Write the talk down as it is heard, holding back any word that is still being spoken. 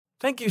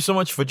Thank you so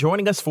much for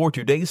joining us for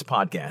today's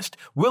podcast.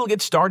 We'll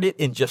get started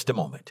in just a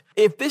moment.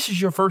 If this is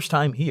your first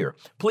time here,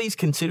 please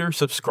consider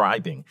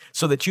subscribing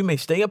so that you may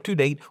stay up to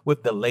date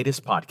with the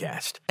latest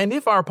podcast. And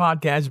if our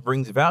podcast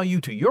brings value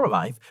to your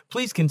life,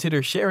 please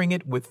consider sharing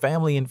it with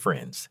family and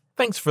friends.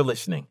 Thanks for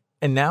listening.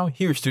 And now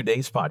here's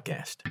today's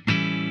podcast.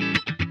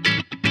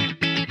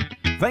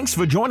 Thanks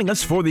for joining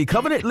us for the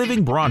Covenant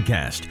Living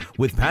broadcast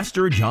with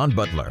Pastor John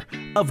Butler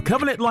of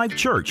Covenant Life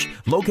Church,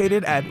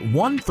 located at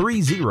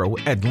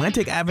 130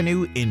 Atlantic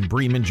Avenue in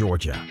Bremen,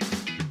 Georgia.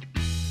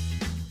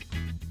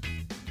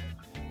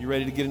 You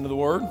ready to get into the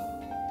Word?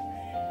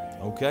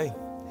 Okay,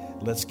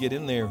 let's get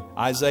in there.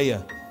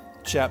 Isaiah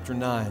chapter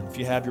 9. If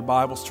you have your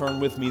Bibles,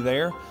 turn with me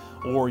there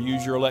or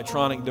use your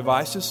electronic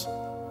devices.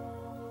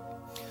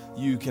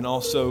 You can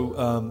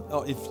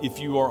also, if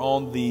you are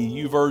on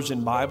the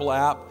YouVersion Bible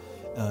app,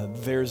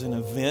 there's an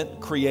event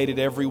created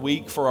every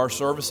week for our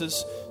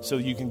services, so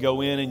you can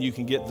go in and you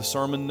can get the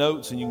sermon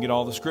notes and you can get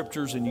all the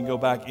scriptures and you can go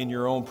back in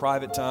your own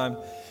private time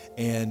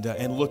and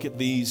look at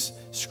these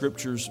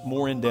scriptures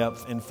more in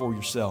depth and for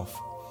yourself.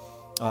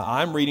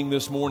 I'm reading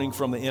this morning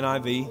from the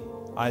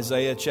NIV,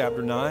 Isaiah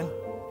chapter 9,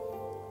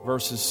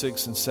 verses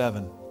 6 and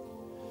 7.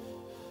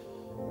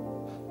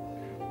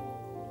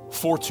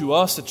 For to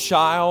us a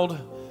child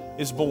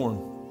is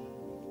born,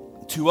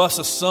 to us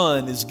a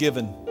son is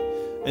given,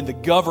 and the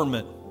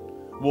government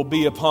will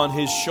be upon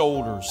his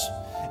shoulders,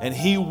 and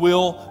he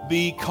will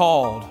be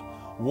called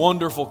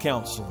Wonderful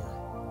Counselor,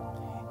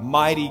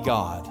 Mighty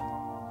God,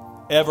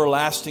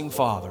 Everlasting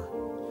Father,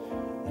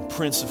 and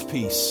Prince of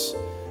Peace.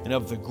 And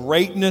of the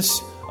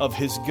greatness of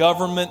his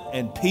government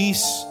and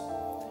peace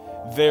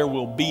there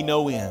will be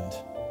no end.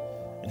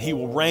 And he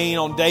will reign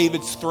on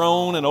David's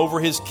throne and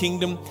over his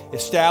kingdom,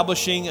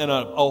 establishing and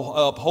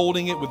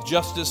upholding it with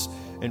justice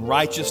and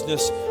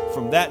righteousness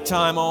from that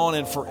time on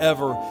and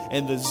forever.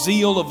 And the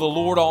zeal of the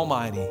Lord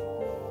Almighty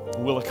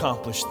will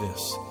accomplish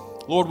this.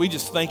 Lord, we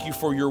just thank you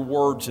for your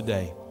word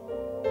today.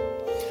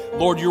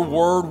 Lord, your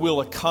word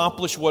will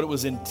accomplish what it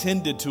was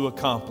intended to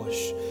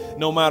accomplish,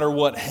 no matter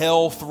what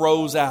hell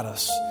throws at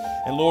us.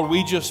 And Lord,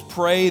 we just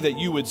pray that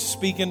you would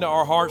speak into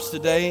our hearts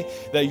today,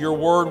 that your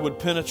word would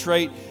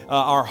penetrate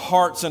our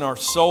hearts and our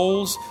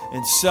souls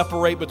and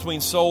separate between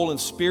soul and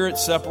spirit,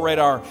 separate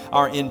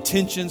our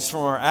intentions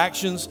from our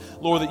actions.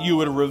 Lord, that you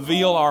would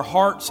reveal our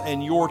hearts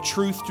and your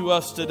truth to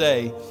us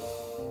today.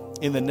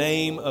 In the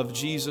name of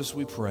Jesus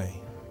we pray.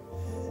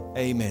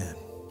 Amen.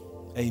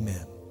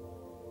 Amen.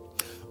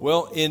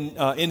 Well,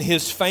 in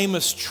his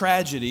famous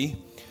tragedy,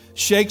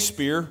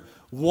 Shakespeare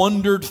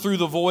wondered through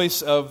the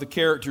voice of the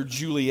character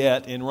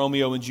Juliet in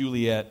Romeo and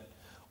Juliet.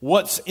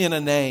 What's in a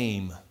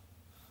name?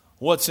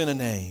 What's in a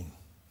name?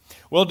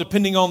 Well,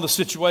 depending on the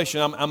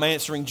situation, I'm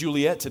answering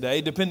Juliet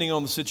today. Depending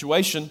on the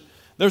situation,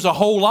 there's a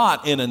whole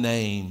lot in a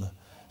name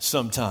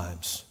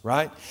sometimes,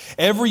 right?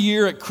 Every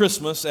year at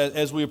Christmas,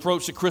 as we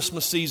approach the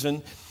Christmas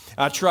season,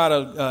 I try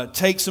to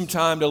take some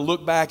time to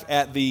look back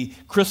at the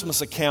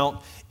Christmas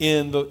account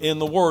in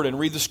the Word and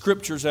read the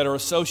scriptures that are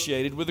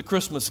associated with the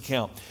Christmas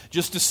account,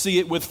 just to see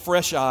it with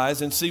fresh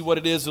eyes and see what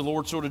it is the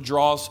Lord sort of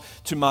draws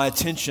to my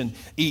attention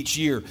each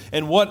year.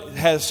 And what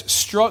has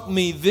struck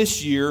me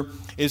this year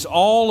is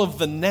all of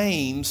the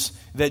names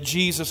that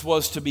Jesus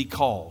was to be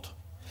called.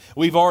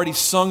 We've already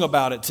sung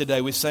about it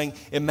today. We sang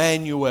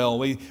Emmanuel.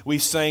 We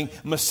sang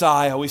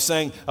Messiah. We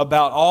sang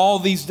about all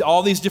these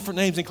different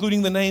names,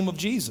 including the name of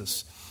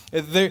Jesus.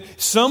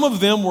 Some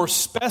of them were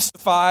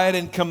specified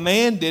and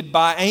commanded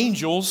by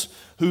angels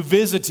who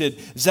visited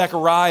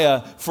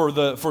Zechariah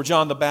for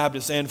John the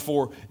Baptist and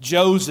for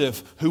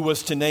Joseph, who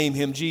was to name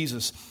him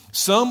Jesus.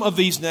 Some of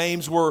these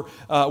names were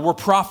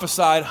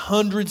prophesied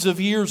hundreds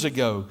of years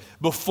ago,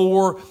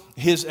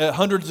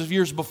 hundreds of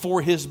years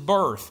before his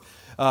birth.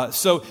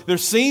 So there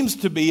seems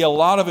to be a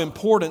lot of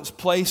importance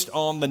placed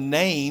on the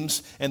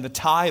names and the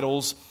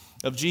titles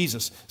of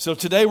Jesus. So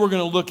today we're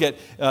going to look at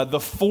the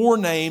four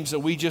names that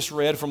we just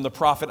read from the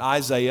prophet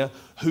Isaiah,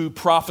 who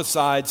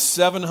prophesied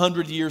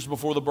 700 years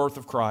before the birth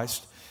of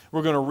Christ.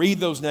 We're going to read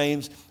those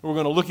names. We're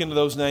going to look into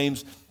those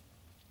names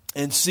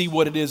and see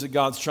what it is that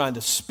God's trying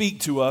to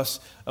speak to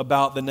us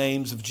about the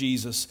names of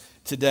Jesus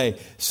today.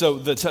 So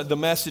the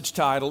message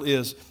title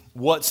is,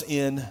 What's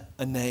in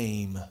a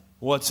Name?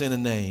 What's in a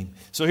name?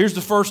 So here's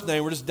the first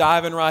name. We're just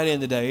diving right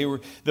in today.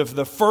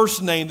 The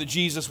first name that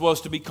Jesus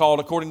was to be called,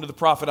 according to the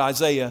prophet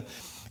Isaiah,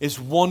 is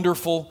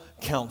Wonderful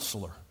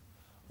Counselor.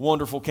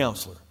 Wonderful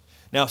Counselor.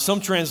 Now,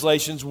 some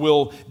translations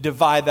will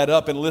divide that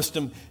up and list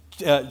them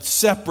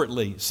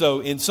separately. So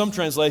in some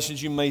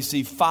translations, you may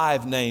see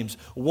 5 names.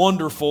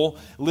 Wonderful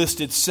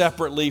listed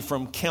separately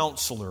from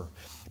Counselor.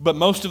 But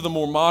most of the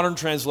more modern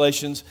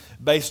translations,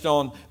 based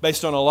on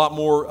a lot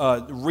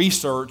more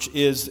research,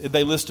 is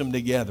they list them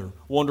together.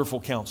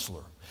 Wonderful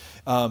Counselor.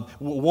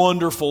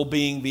 Wonderful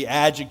being the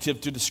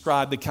adjective to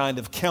describe the kind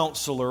of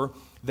counselor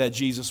that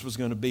Jesus was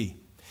going to be.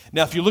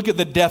 Now, if you look at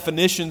the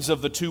definitions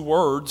of the two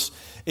words,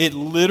 it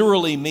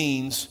literally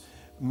means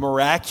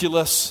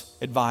miraculous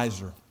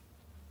advisor.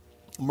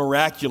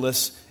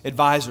 Miraculous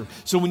advisor.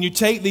 So when you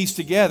take these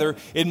together,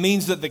 it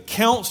means that the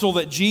counsel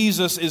that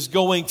Jesus is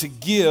going to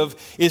give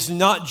is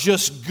not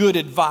just good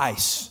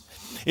advice.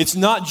 It's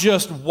not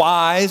just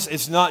wise.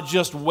 It's not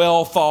just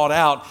well thought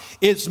out.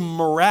 It's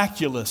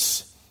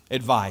miraculous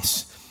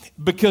advice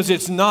because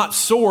it's not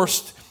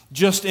sourced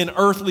just in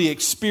earthly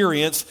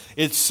experience.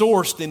 It's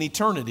sourced in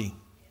eternity.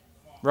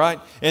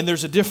 Right? And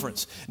there's a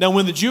difference. Now,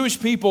 when the Jewish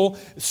people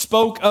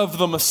spoke of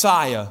the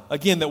Messiah,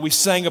 again, that we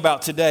sang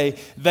about today,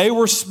 they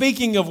were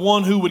speaking of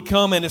one who would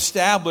come and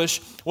establish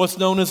what's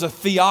known as a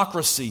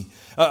theocracy,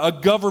 a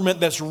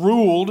government that's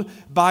ruled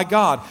by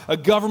God, a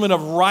government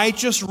of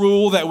righteous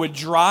rule that would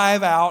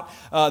drive out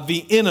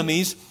the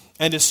enemies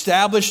and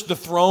establish the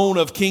throne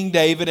of King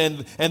David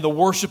and the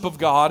worship of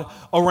God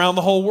around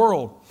the whole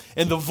world.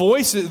 And the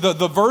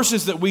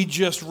verses that we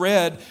just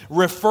read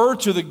refer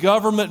to the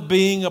government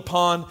being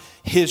upon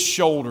His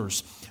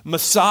shoulders.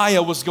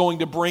 Messiah was going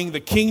to bring the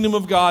kingdom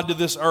of God to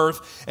this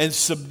earth and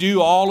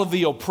subdue all of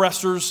the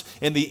oppressors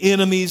and the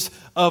enemies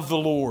of the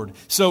Lord.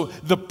 So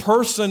the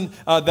person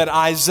that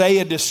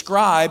Isaiah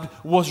described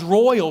was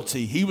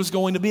royalty. He was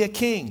going to be a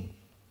king.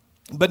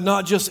 But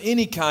not just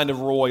any kind of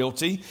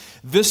royalty.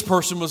 This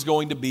person was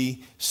going to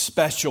be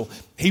special.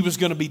 He was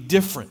going to be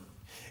different.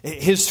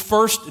 His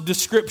first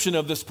description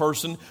of this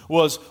person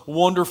was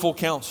Wonderful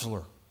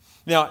Counselor.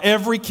 Now,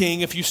 every king,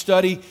 if you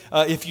study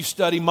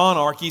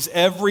monarchies,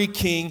 every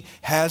king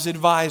has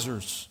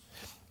advisors,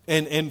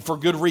 and for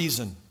good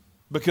reason,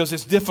 because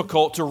it's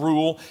difficult to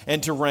rule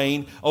and to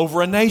reign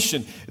over a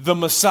nation. The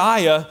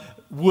Messiah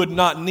would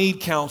not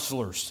need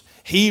counselors.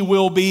 He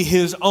will be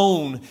His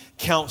own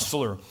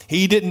counselor.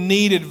 He didn't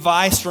need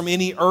advice from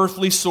any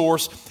earthly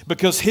source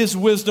because His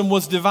wisdom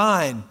was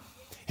divine.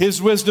 His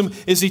wisdom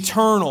is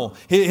eternal.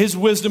 His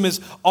wisdom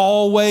is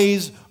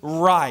always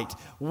right.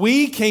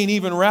 We can't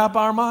even wrap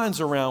our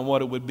minds around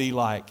what it would be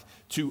like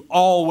to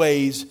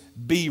always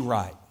be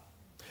right.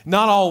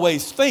 Not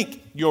always think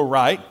you're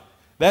right.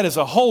 That is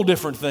a whole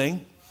different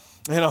thing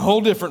and a whole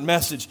different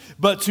message.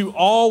 But to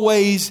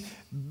always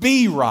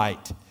be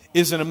right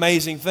is an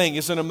amazing thing.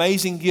 It's an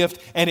amazing gift,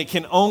 and it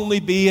can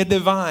only be a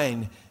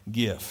divine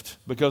gift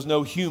because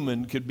no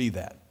human could be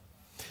that.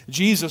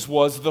 Jesus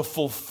was the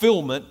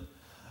fulfillment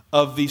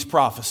of these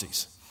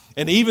prophecies.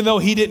 And even though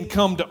He didn't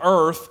come to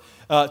earth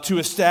to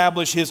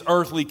establish His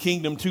earthly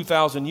kingdom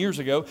 2,000 years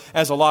ago,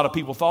 as a lot of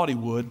people thought He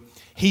would,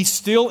 He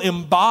still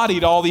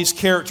embodied all these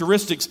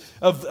characteristics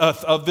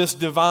of this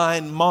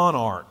divine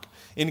monarch,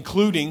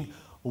 including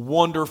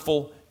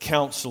Wonderful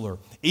Counselor.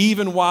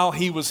 Even while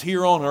He was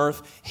here on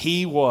earth,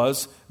 He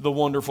was the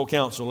Wonderful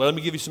Counselor. Let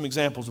me give you some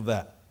examples of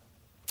that.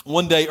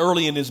 One day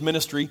early in His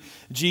ministry,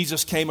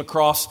 Jesus came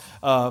across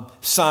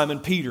Simon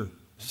Peter.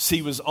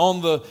 He was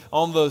on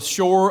the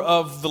shore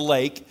of the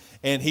lake,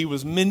 and he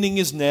was mending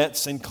his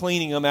nets and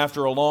cleaning them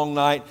after a long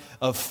night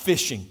of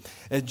fishing.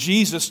 And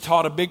Jesus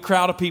taught a big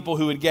crowd of people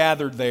who had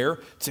gathered there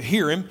to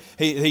hear Him.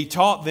 He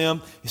taught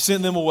them, He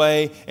sent them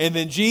away, and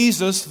then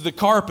Jesus, the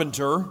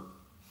carpenter,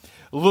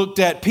 looked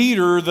at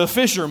Peter, the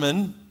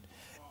fisherman,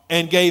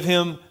 and gave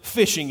him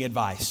fishing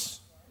advice.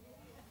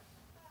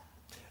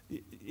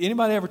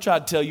 Anybody ever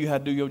tried to tell you how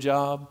to do your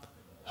job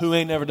who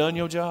ain't never done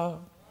your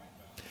job?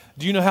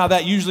 Do you know how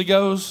that usually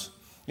goes?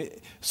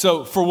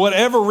 So for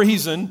whatever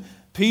reason,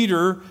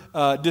 Peter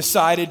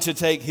decided to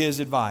take his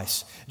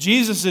advice.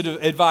 Jesus'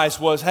 advice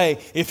was, hey,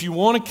 if you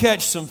want to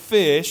catch some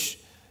fish,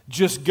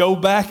 just go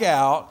back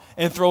out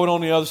and throw it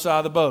on the other side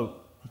of the boat.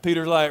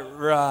 Peter's like,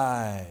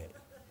 right.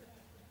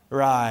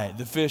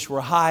 The fish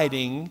were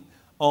hiding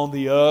on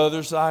the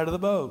other side of the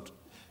boat.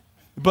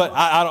 But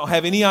I don't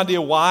have any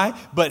idea why,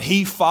 but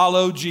he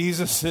followed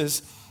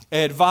Jesus'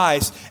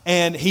 advice,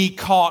 and he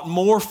caught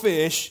more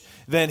fish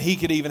than he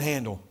could even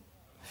handle.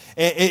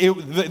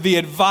 The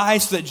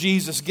advice that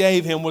Jesus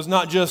gave him was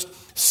not just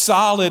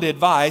solid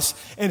advice,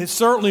 and it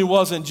certainly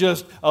wasn't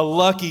just a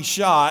lucky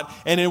shot,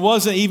 and it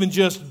wasn't even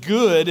just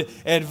good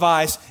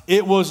advice.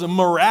 It was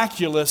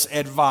miraculous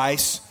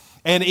advice,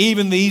 and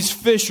even these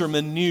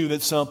fishermen knew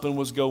that something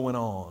was going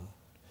on.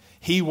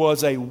 He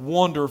was a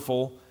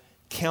wonderful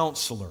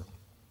counselor.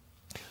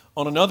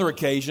 On another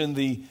occasion,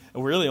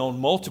 on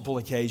multiple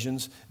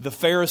occasions, the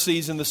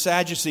Pharisees and the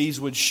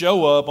Sadducees would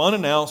show up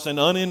unannounced and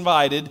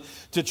uninvited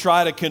to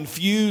try to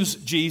confuse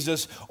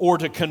Jesus or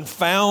to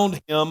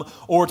confound Him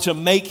or to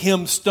make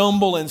Him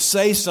stumble and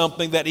say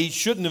something that He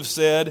shouldn't have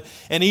said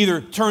and either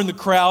turn the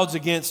crowds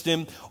against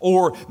Him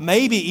or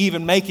maybe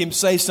even make Him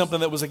say something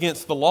that was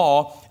against the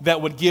law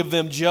that would give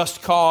them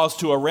just cause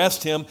to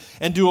arrest Him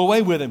and do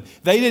away with Him.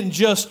 They didn't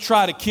just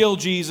try to kill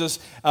Jesus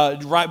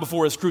right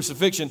before His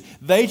crucifixion.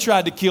 They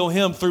tried to kill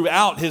Him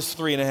throughout His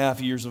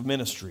 3.5 years of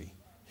ministry.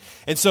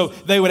 And so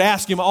they would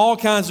ask Him all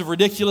kinds of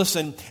ridiculous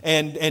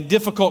and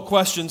difficult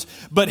questions,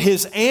 but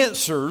His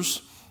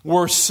answers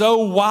were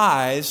so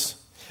wise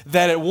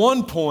that at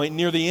one point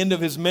near the end of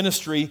His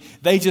ministry,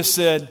 they just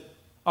said,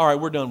 all right,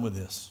 we're done with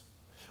this.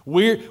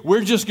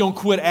 We're just going to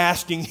quit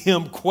asking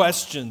Him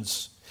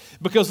questions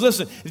Because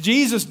listen,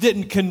 Jesus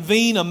didn't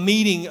convene a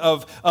meeting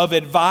of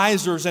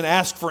advisors and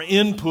ask for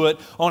input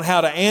on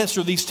how to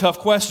answer these tough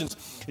questions.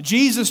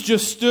 Jesus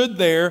just stood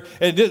there,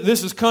 and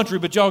this is country,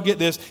 but y'all get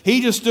this.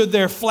 He just stood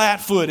there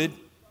flat-footed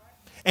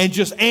and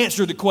just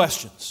answered the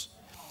questions.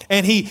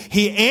 And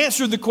he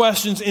answered the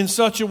questions in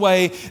such a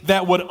way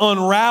that would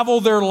unravel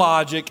their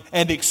logic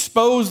and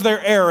expose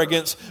their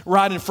arrogance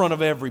right in front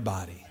of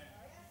everybody.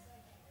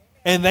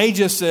 And they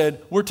just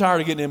said, we're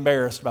tired of getting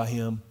embarrassed by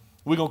him.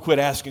 We're going to quit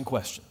asking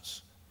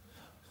questions.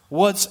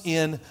 What's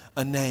in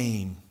a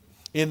name?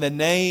 In the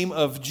name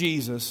of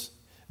Jesus,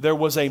 there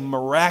was a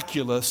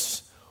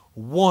miraculous,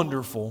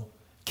 wonderful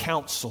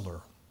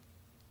counselor.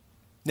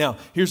 Now,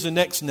 here's the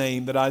next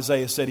name that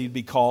Isaiah said he'd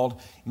be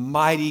called,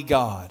 Mighty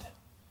God.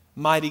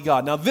 Mighty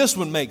God. Now, this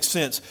one makes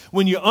sense.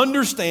 When you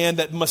understand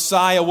that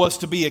Messiah was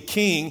to be a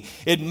king,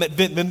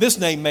 then this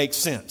name makes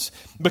sense.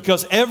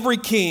 Because every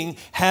king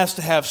has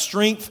to have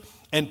strength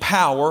and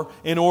power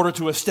in order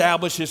to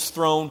establish his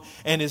throne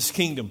and his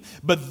kingdom.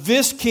 But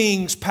this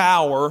king's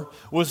power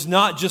was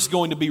not just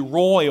going to be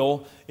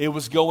royal, it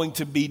was going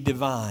to be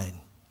divine.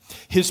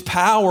 His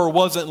power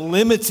wasn't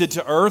limited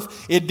to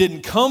earth. It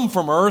didn't come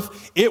from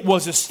earth. It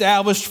was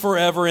established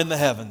forever in the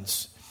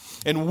heavens.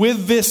 And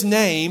with this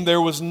name,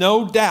 there was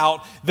no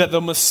doubt that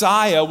the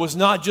Messiah was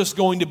not just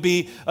going to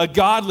be a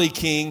godly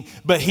king,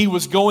 but he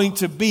was going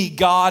to be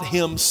God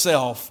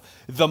himself,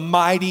 the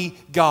mighty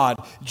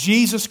God.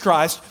 Jesus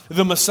Christ,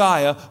 the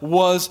Messiah,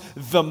 was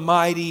the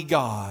mighty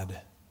God.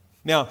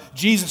 Now,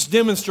 Jesus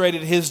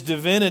demonstrated his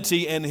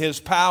divinity and his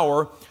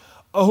power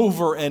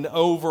over and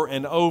over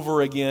and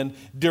over again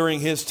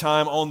during his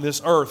time on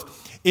this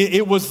earth.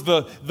 It was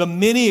the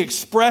many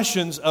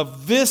expressions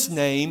of this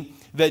name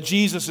that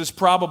Jesus is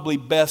probably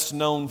best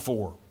known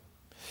for.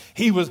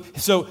 He was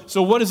so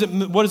what does it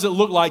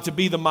look like to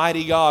be the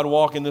mighty God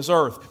walking this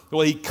earth?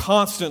 Well, he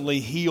constantly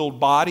healed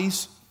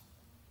bodies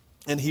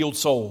and healed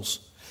souls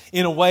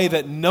in a way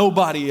that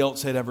nobody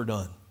else had ever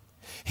done.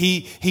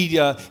 He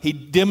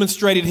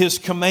demonstrated his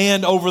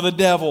command over the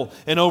devil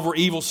and over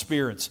evil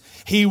spirits.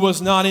 He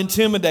was not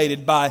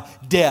intimidated by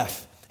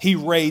death. He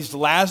raised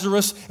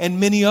Lazarus and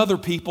many other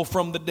people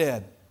from the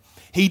dead.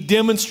 He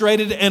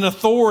demonstrated an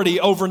authority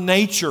over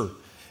nature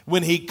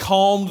when he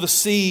calmed the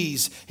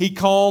seas, he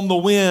calmed the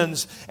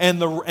winds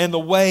and the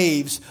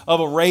waves of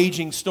a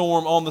raging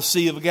storm on the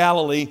Sea of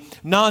Galilee,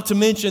 not to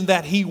mention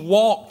that he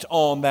walked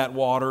on that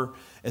water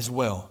as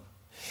well.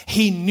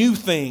 He knew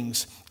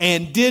things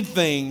and did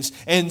things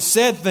and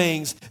said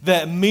things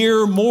that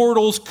mere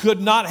mortals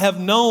could not have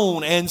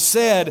known and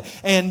said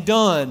and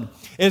done.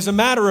 As a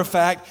matter of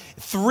fact,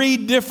 3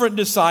 different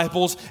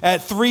disciples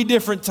at 3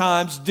 different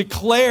times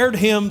declared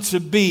him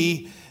to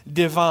be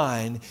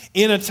divine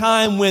in a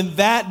time when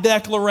that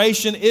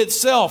declaration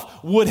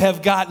itself would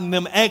have gotten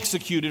them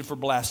executed for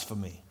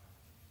blasphemy.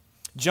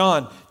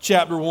 John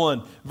chapter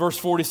 1, verse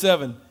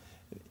 47.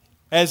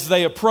 As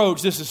they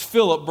approached, this is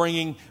Philip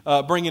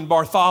bringing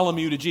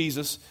Bartholomew to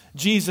Jesus.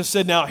 Jesus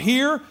said, now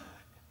here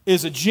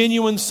is a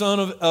genuine son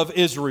of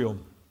Israel,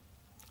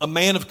 a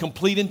man of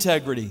complete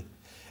integrity.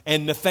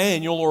 And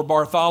Nathanael or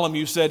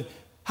Bartholomew said,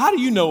 how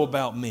do you know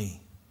about me?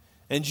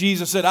 And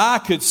Jesus said, I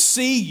could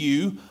see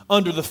you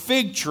under the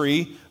fig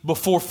tree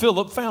before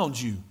Philip found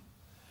you.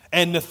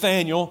 And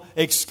Nathanael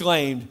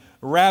exclaimed,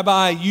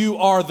 Rabbi, you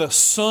are the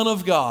Son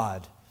of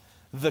God,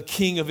 the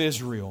King of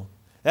Israel.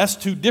 That's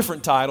 2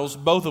 different titles,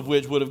 both of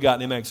which would have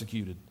gotten him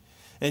executed.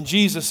 And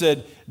Jesus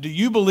said, do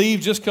you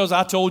believe just because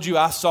I told you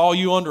I saw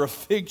you under a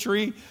fig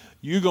tree,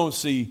 you're going to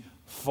see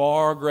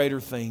far greater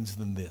things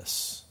than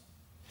this?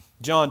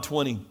 John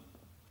 20,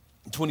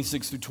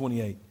 26 through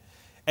 28.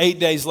 8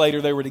 days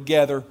later, they were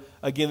together.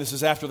 Again, this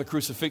is after the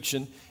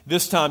crucifixion.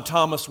 This time,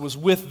 Thomas was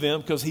with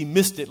them because he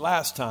missed it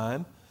last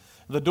time.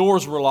 The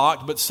doors were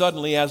locked, but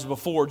suddenly, as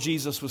before,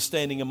 Jesus was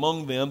standing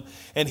among them,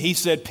 and he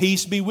said,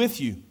 peace be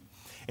with you.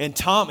 And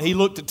he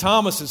looked at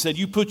Thomas and said,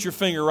 you put your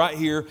finger right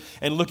here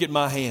and look at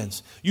my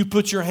hands. You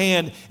put your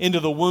hand into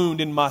the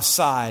wound in my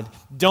side.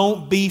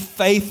 Don't be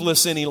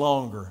faithless any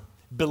longer.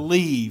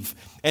 Believe.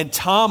 And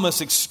Thomas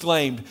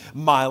exclaimed,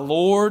 my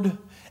Lord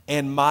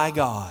and my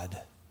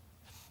God.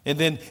 And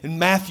then in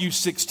Matthew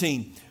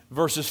 16,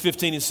 verses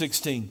 15 and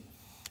 16,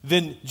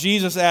 then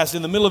Jesus asked,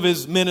 in the middle of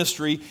his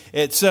ministry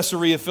at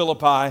Caesarea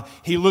Philippi,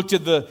 he looked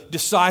at the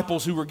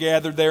disciples who were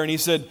gathered there and he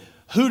said,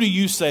 who do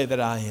you say that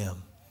I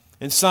am?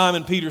 And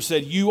Simon Peter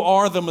said, you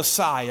are the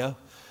Messiah,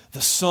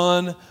 the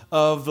Son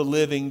of the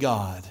living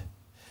God.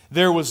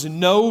 There was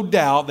no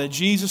doubt that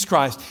Jesus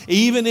Christ,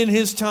 even in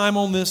his time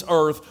on this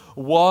earth,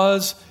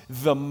 was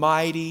the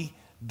mighty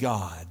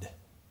God.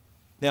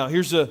 Now,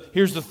 here's the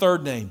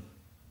third name,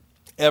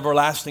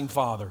 Everlasting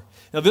Father.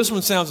 Now, this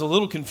one sounds a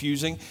little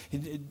confusing.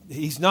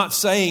 He's not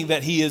saying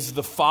that he is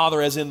the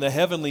Father as in the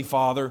Heavenly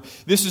Father.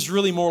 This is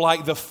really more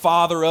like the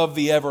Father of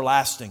the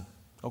everlasting.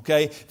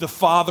 Okay? The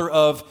Father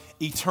of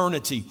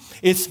eternity.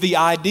 It's the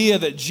idea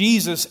that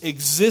Jesus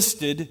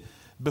existed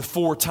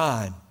before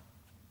time.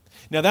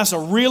 Now, that's a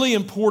really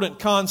important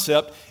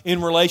concept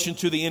in relation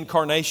to the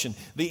incarnation.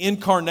 The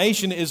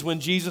incarnation is when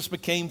Jesus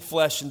became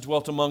flesh and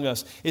dwelt among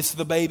us. It's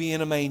the baby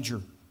in a manger,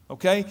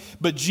 okay?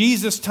 But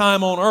Jesus'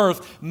 time on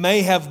earth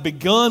may have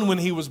begun when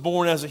he was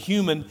born as a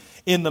human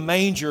in the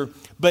manger,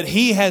 but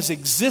he has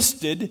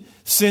existed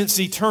since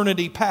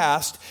eternity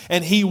past,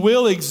 and he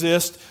will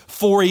exist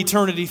for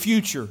eternity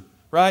future,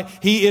 right?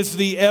 He is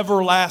the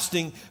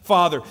everlasting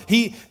Father.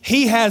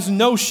 He has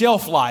no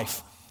shelf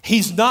life.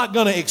 He's not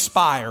going to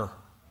expire.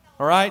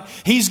 All right?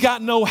 He's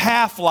got no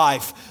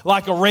half-life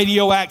like a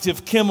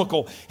radioactive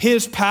chemical.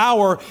 His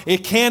power,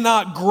 it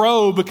cannot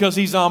grow because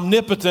he's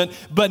omnipotent,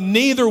 but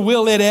neither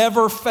will it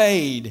ever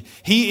fade.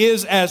 He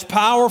is as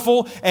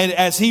powerful and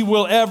as he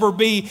will ever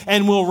be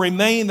and will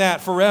remain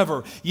that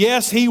forever.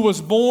 Yes, he was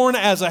born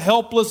as a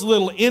helpless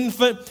little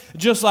infant,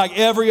 just like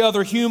every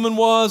other human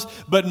was,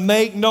 but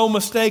make no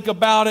mistake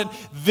about it,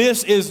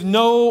 this is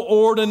no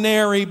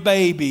ordinary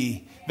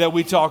baby that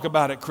we talk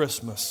about at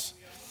Christmas.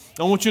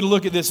 I want you to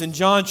look at this in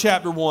John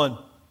chapter 1,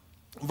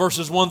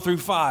 verses 1 through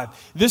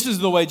 5. This is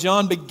the way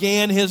John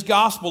began his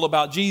gospel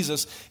about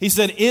Jesus. He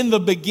said, in the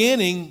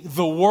beginning,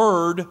 the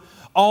Word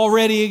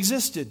already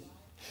existed.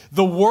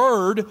 The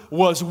Word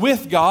was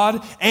with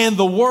God, and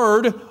the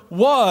Word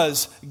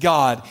was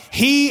God.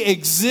 He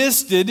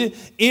existed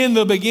in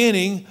the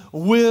beginning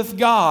with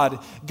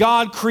God.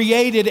 God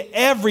created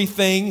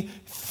everything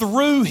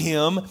through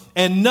Him,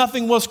 and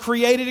nothing was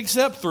created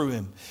except through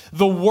Him.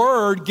 The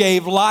Word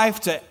gave life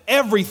to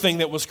everything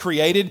that was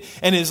created,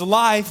 and His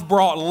life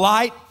brought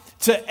light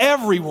to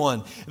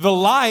everyone. The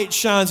light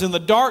shines in the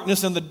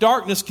darkness, and the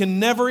darkness can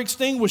never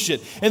extinguish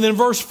it. And then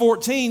verse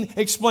 14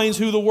 explains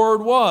who the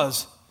Word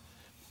was.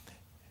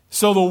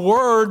 So the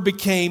Word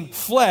became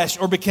flesh,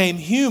 or became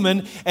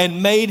human,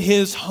 and made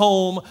His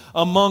home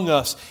among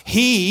us.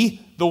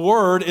 He, the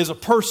Word, is a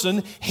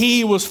person.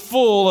 He was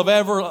full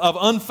of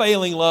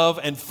unfailing love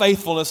and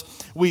faithfulness.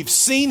 We've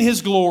seen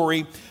His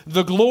glory,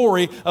 the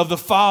glory of the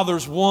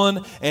Father's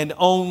one and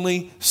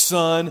only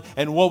Son.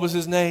 And what was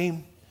His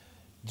name?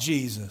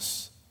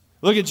 Jesus.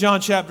 Look at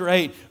John chapter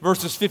 8,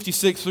 verses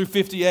 56 through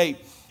 58.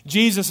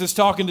 Jesus is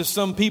talking to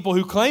some people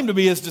who claim to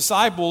be His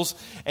disciples,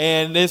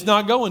 and it's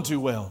not going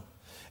too well.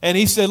 And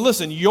He said,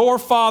 listen, your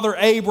father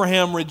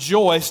Abraham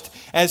rejoiced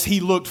as he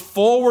looked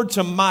forward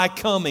to my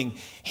coming.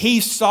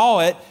 He saw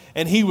it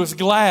and he was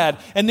glad.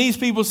 And these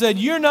people said,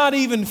 you're not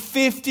even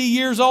 50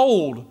 years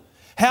old.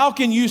 How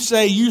can you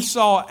say you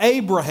saw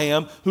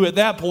Abraham, who at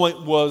that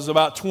point was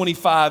about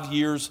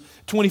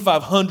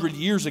 2,500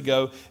 years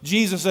ago?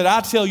 Jesus said,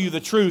 I tell you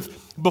the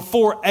truth,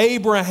 before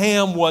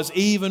Abraham was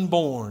even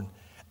born,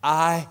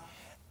 I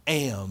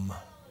am.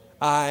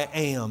 I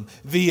am.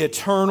 The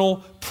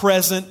eternal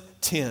present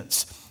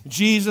tense.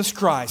 Jesus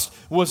Christ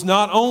was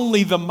not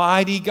only the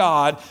mighty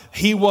God,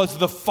 He was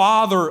the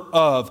Father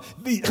of,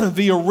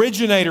 the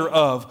originator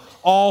of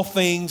all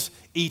things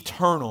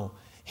eternal.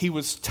 He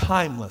was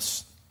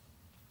timeless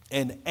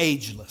and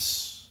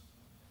ageless.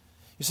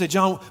 You say,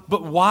 John,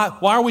 but why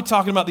are we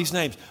talking about these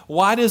names?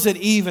 Why does it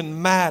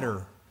even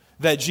matter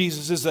that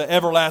Jesus is the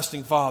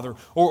everlasting Father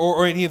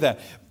or any of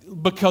that?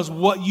 Because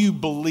what you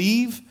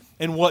believe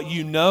and what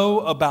you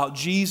know about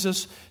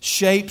Jesus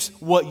shapes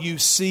what you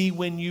see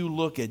when you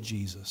look at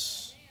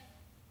Jesus.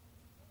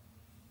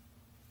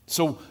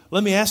 So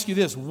let me ask you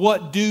this.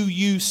 What do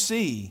you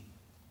see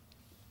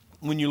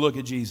when you look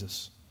at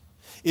Jesus?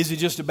 Is He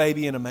just a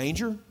baby in a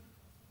manger?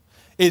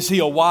 Is He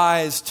a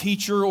wise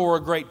teacher or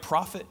a great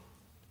prophet?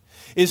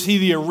 Is He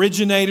the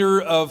originator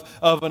of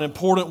an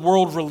important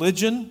world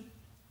religion?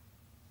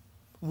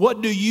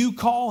 What do you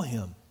call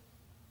Him?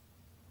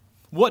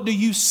 What do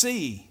you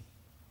see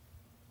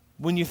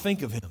when you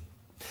think of Him?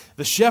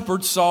 The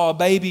shepherds saw a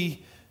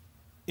baby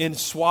in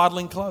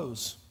swaddling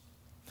clothes.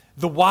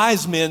 The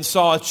wise men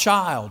saw a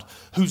child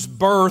whose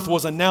birth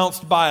was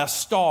announced by a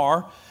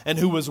star and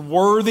who was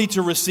worthy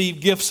to receive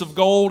gifts of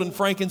gold and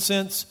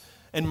frankincense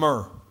and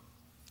myrrh.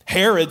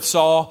 Herod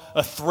saw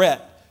a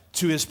threat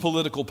to his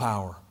political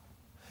power.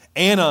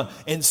 Anna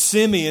and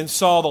Simeon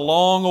saw the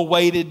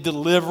long-awaited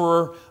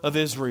deliverer of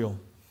Israel.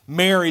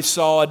 Mary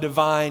saw a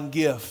divine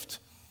gift.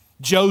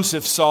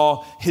 Joseph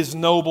saw his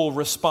noble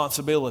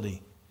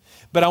responsibility.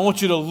 But I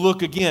want you to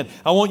look again.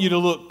 I want you to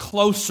look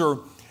closer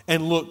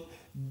and look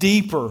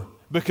deeper,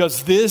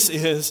 because this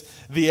is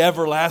the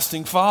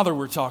everlasting Father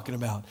we're talking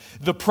about.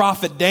 The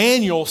prophet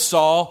Daniel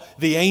saw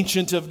the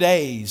Ancient of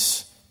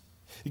Days.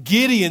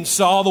 Gideon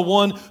saw the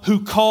one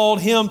who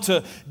called him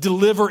to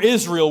deliver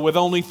Israel with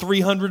only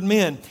 300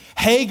 men.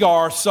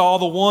 Hagar saw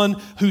the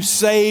one who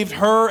saved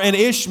her and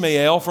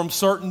Ishmael from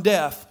certain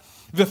death.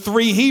 The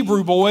 3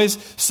 Hebrew boys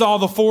saw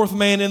the 4th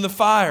man in the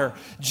fire.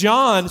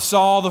 John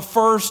saw the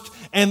first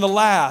and the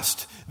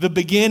last, the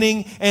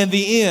beginning and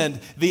the end,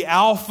 the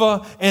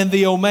Alpha and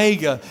the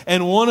Omega.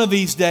 And one of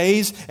these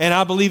days, and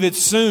I believe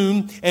it's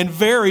soon and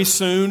very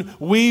soon,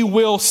 we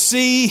will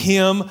see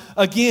Him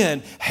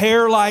again.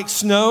 Hair like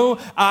snow,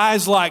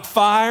 eyes like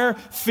fire,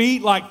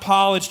 feet like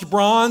polished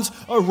bronze,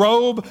 a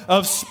robe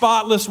of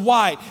spotless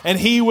white. And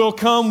He will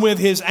come with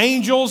His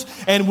angels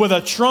and with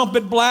a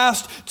trumpet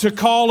blast to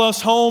call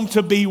us home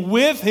to be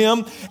with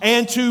Him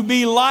and to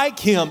be like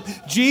Him.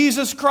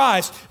 Jesus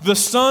Christ, the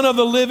Son of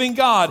the living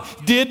God,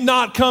 did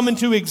not come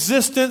into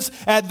existence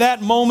at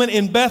that moment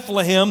in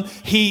Bethlehem.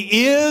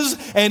 He is,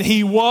 and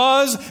He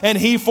was, and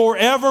He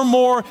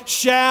forevermore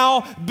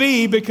shall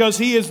be, because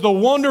He is the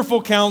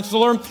wonderful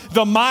Counselor,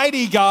 the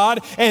mighty God,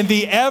 and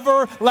the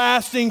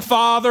everlasting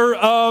Father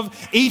of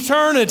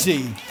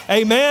eternity.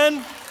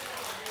 Amen.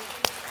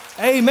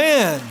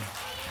 Amen.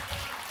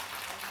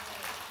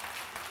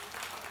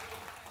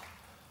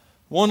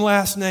 One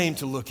last name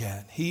to look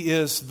at. He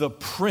is the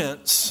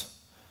Prince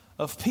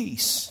of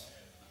Peace.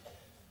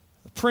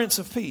 Prince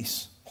of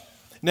Peace.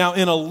 Now,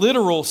 in a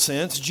literal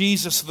sense,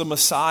 Jesus the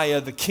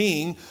Messiah, the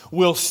King,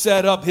 will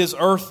set up his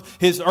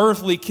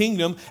earthly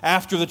kingdom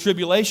after the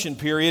tribulation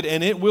period,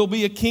 and it will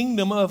be a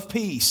kingdom of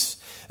peace.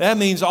 That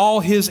means all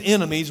His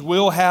enemies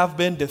will have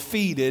been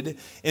defeated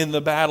in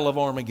the battle of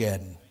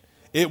Armageddon.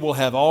 It will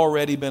have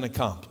already been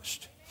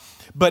accomplished.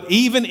 But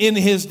even in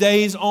His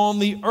days on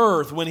the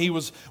earth, when he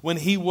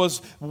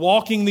was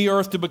walking the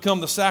earth to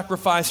become the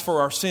sacrifice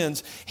for our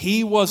sins,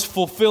 He was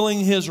fulfilling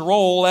His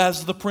role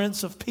as the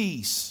Prince of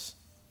Peace.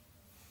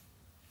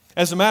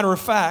 As a matter of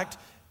fact,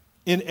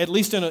 at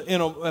least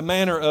in a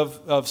manner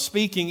of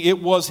speaking,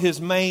 it was His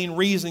main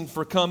reason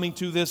for coming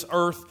to this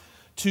earth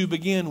to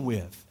begin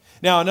with.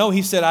 Now, I know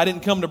He said, I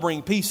didn't come to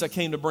bring peace, I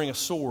came to bring a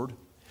sword.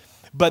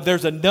 But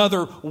there's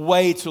another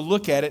way to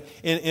look at it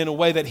in a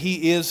way that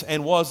He is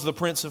and was the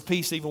Prince of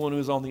Peace even when He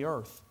was on the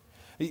earth.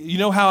 You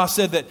know how I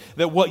said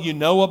that what you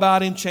know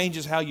about Him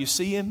changes how you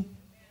see Him?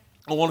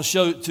 I want to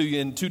show it to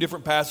you in two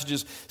different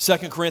passages. 2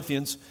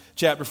 Corinthians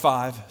chapter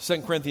 5.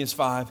 2 Corinthians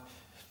 5.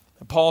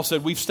 Paul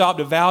said, we've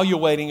stopped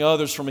evaluating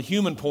others from a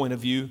human point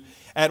of view.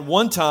 At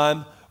one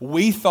time,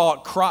 we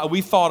thought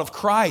of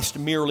Christ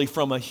merely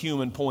from a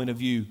human point of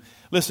view.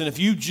 Listen, if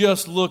you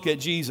just look at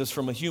Jesus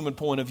from a human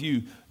point of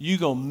view, you're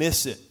going to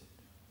miss it.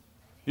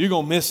 You're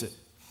going to miss it.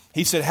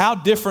 He said, how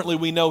differently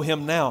we know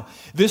Him now.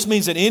 This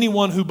means that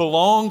anyone who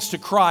belongs to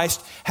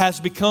Christ has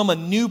become a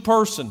new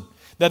person,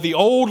 that the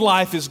old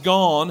life is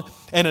gone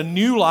and a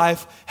new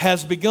life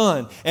has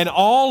begun. And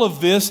all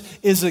of this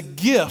is a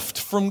gift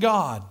from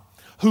God,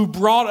 who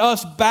brought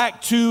us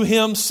back to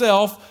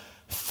Himself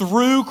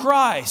through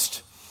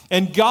Christ.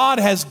 And God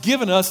has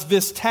given us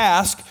this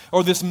task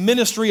or this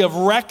ministry of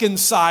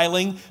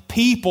reconciling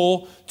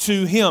people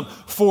to Him.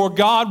 For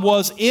God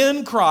was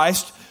in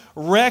Christ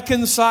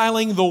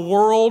reconciling the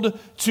world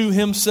to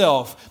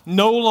Himself,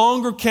 no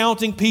longer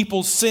counting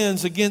people's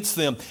sins against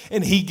them.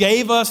 And He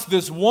gave us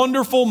this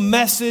wonderful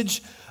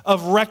message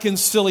of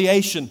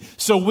reconciliation.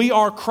 So we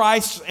are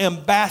Christ's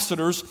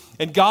ambassadors,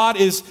 and God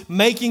is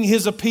making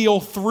His appeal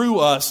through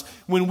us.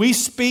 When we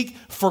speak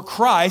for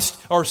Christ,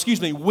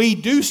 we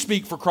do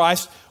speak for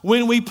Christ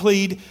when we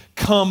plead,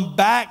 come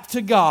back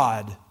to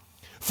God.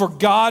 For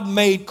God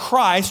made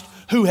Christ,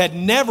 who had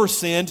never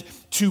sinned,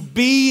 to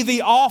be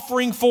the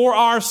offering for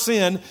our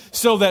sin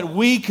so that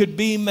we could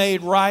be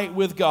made right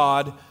with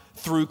God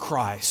through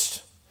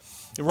Christ.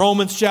 In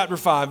Romans chapter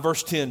 5,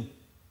 verse 10,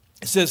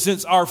 it says,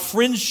 since our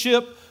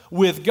friendship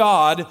with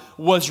God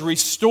was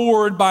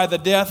restored by the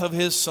death of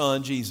His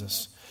Son,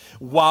 Jesus,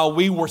 while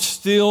we were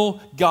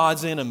still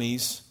God's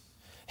enemies,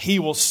 we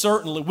will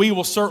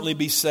certainly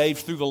be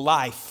saved through the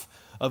life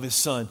of His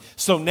Son.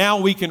 So now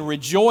we can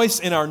rejoice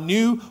in our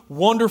new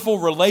wonderful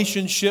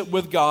relationship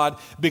with God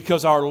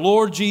because our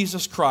Lord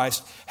Jesus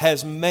Christ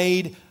has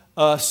made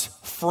us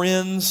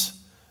friends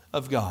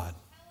of God.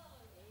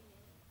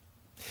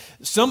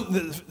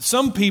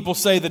 Some people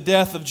say the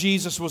death of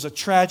Jesus was a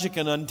tragic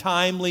and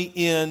untimely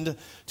end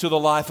to the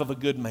life of a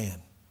good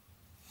man.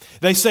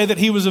 They say that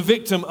He was a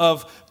victim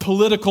of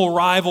political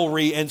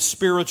rivalry and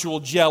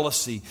spiritual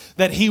jealousy,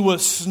 that He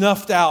was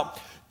snuffed out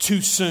too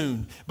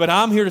soon. But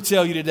I'm here to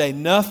tell you today,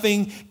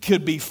 nothing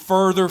could be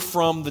further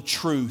from the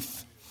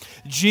truth.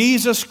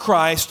 Jesus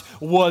Christ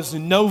was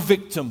no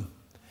victim.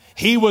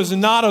 He was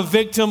not a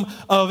victim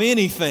of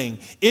anything.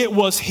 It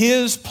was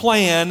His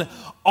plan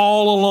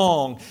all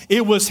along.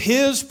 It was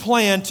His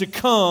plan to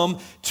come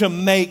to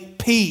make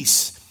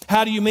peace.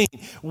 How do you mean?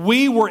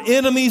 We were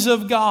enemies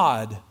of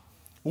God.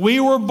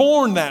 We were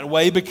born that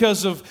way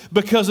because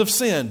of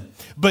sin.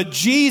 But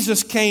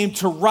Jesus came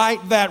to right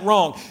that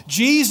wrong.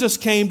 Jesus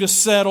came to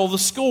settle the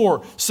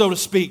score, so to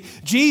speak.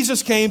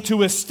 Jesus came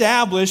to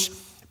establish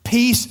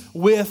peace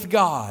with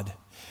God.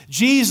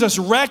 Jesus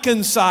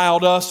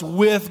reconciled us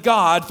with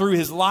God through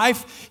His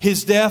life,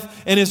 His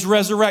death, and His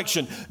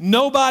resurrection.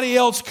 Nobody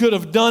else could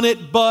have done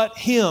it but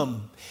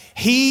Him.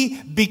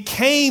 He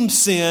became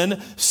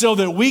sin so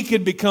that we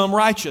could become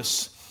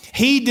righteous.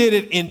 He did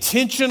it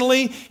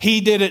intentionally.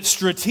 He did it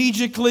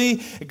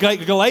strategically.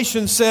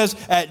 Galatians says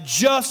at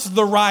just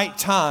the right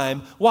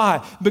time.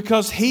 Why?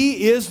 Because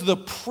He is the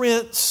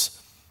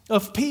Prince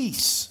of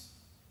Peace.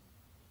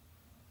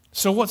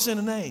 So what's in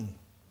a name?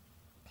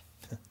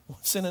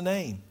 What's in a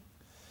name?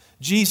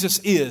 Jesus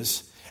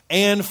is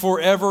and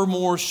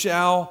forevermore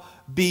shall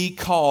be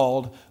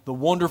called the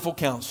Wonderful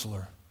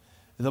Counselor,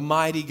 the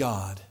Mighty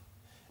God,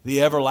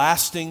 the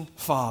Everlasting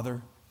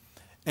Father,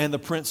 and the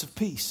Prince of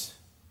Peace.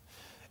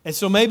 And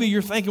so maybe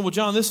you're thinking, well,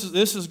 John, this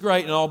is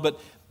great and all,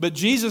 but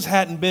Jesus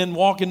hadn't been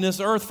walking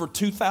this earth for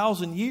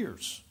 2,000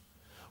 years.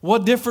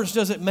 What difference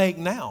does it make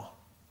now?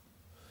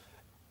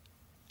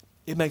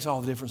 It makes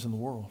all the difference in the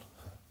world.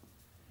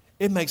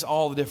 It makes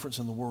all the difference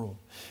in the world.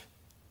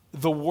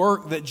 The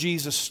work that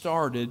Jesus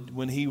started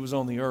when He was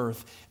on the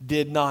earth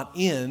did not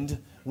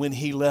end when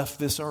He left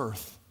this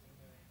earth.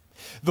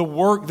 The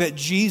work that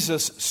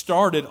Jesus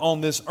started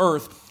on this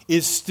earth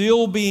is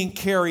still being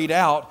carried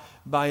out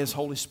by His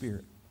Holy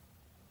Spirit.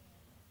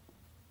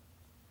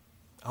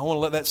 I want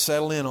to let that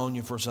settle in on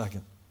you for a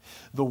second.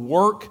 The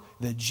work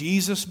that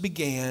Jesus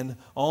began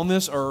on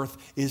this earth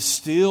is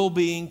still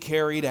being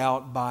carried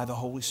out by the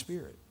Holy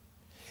Spirit.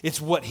 It's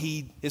what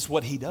He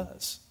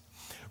does.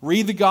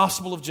 Read the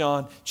Gospel of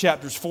John,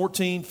 chapters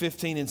 14,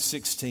 15, and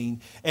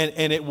 16,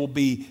 and it will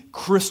be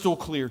crystal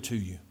clear to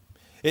you.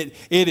 It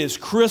is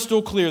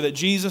crystal clear that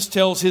Jesus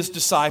tells His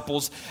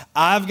disciples,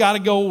 I've got to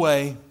go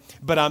away,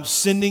 but I'm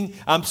sending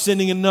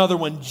another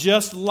one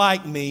just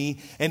like me,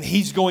 and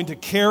He's going to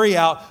carry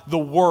out the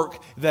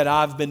work that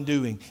I've been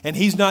doing. And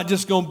He's not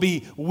just going to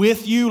be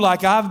with you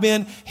like I've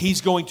been,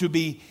 He's going to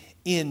be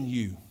in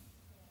you.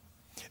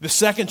 The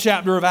second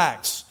chapter of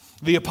Acts,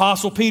 the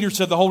Apostle Peter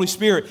said the Holy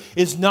Spirit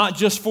is not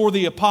just for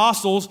the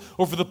apostles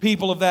or for the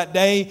people of that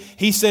day.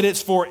 He said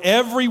it's for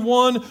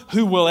everyone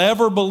who will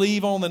ever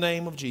believe on the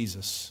name of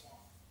Jesus.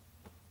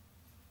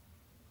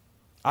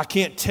 I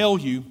can't tell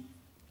you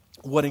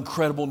what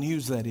incredible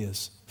news that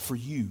is for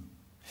you.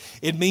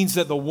 It means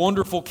that the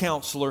Wonderful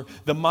Counselor,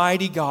 the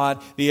Mighty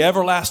God, the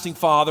Everlasting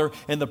Father,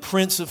 and the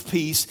Prince of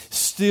Peace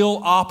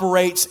still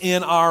operates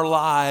in our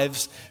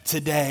lives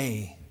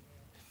today.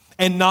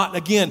 And not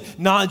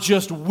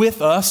just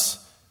with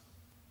us,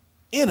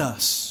 in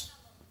us.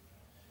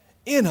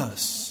 In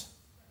us.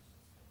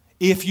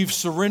 If you've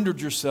surrendered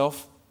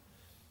yourself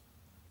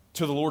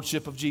to the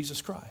Lordship of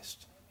Jesus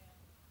Christ.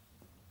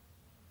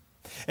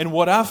 And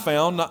what I've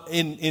found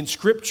in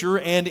Scripture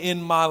and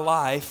in my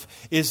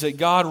life is that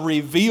God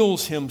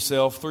reveals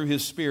Himself through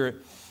His Spirit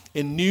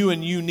in new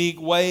and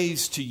unique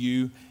ways to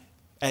you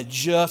at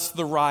just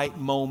the right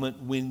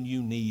moment when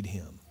you need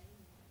Him.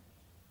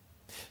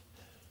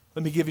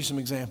 Let me give you some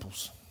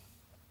examples.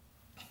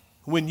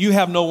 When you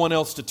have no one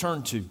else to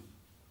turn to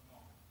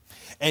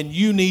and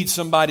you need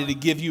somebody to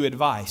give you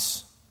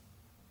advice,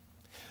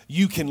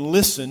 you can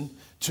listen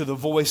to the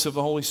voice of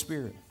the Holy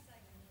Spirit.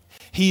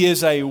 He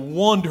is a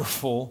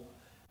wonderful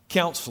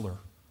counselor.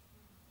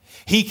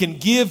 He can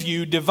give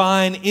you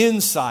divine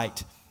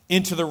insight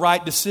into the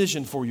right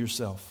decision for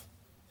yourself.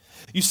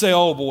 You say,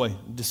 oh boy,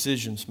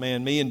 decisions.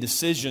 Man, me and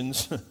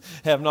decisions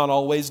have not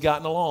always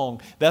gotten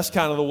along. That's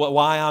kind of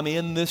why I'm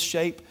in this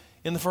shape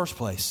in the first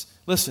place.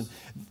 Listen,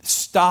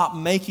 stop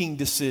making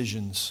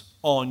decisions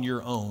on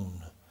your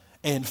own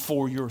and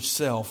for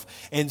yourself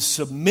and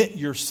submit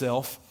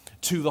yourself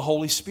to the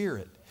Holy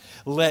Spirit.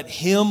 Let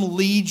Him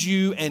lead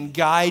you and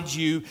guide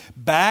you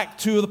back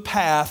to the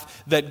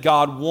path that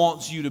God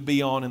wants you to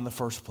be on in the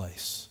first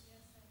place.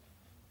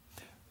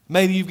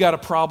 Maybe you've got a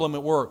problem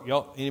at work.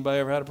 Anybody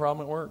ever had a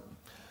problem at work?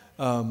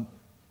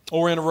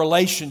 Or in a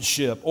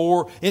relationship,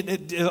 or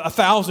a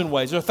thousand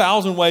ways. There are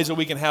 1,000 ways that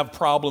we can have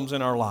problems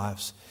in our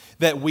lives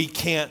that we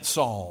can't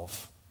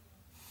solve.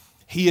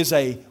 He is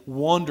a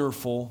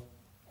wonderful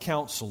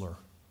counselor.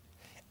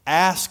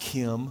 Ask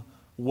Him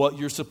what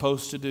you're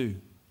supposed to do.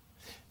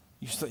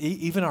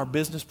 Even my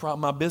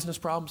business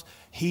problems,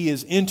 He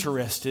is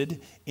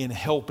interested in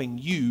helping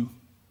you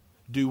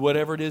do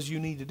whatever it is you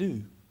need to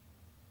do.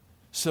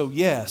 So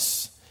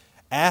yes,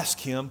 ask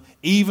Him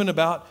even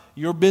about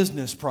your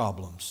business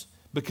problems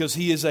because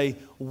He is a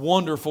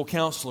wonderful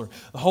counselor.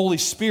 The Holy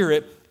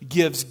Spirit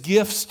gives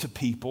gifts to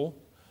people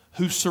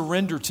who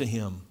surrender to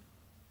Him.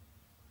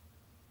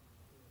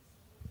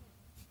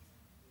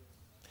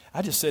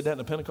 I just said that in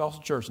a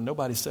Pentecostal church and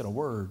nobody said a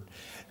word.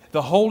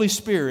 The Holy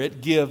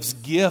Spirit gives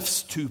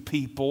gifts to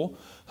people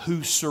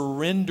who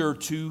surrender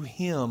to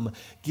Him.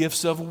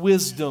 Gifts of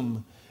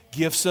wisdom,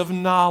 gifts of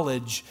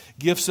knowledge,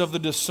 gifts of the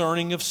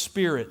discerning of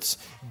spirits,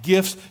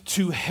 gifts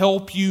to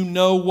help you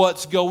know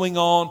what's going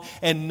on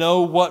and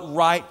know what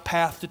right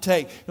path to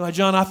take.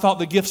 John, I thought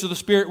the gifts of the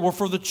Spirit were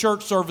for the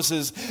church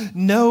services.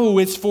 No,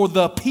 it's for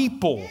the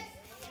people.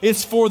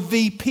 It's for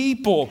the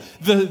people,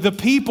 the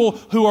people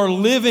who are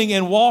living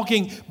and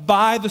walking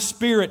by the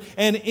Spirit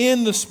and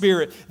in the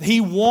Spirit.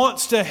 He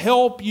wants to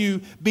help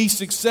you be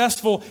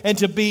successful and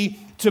to be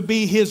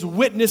His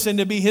witness and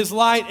to be His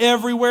light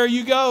everywhere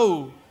you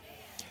go.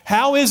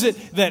 How is it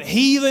that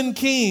heathen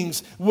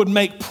kings would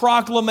make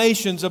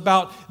proclamations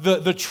about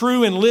the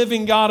true and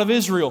living God of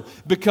Israel?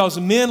 Because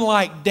men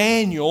like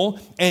Daniel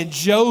and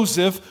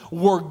Joseph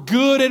were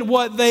good at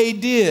what they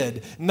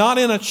did, not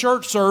in a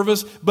church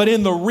service, but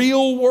in the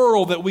real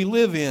world that we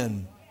live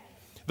in.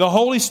 The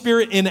Holy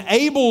Spirit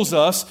enables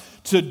us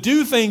to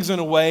do things in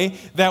a way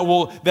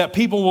that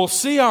people will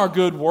see our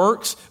good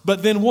works,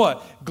 but then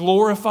what?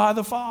 Glorify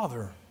the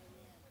Father.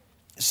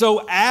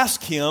 So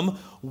ask Him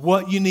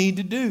what you need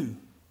to do.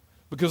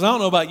 Because I don't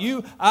know about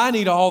you, I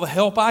need all the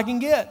help I can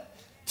get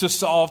to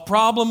solve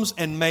problems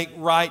and make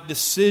right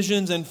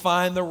decisions and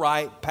find the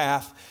right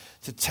path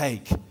to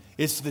take.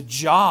 It's the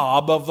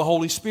job of the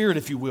Holy Spirit,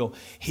 if you will.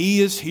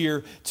 He is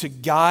here to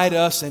guide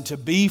us and to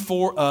be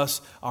for us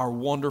our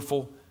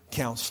wonderful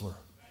counselor.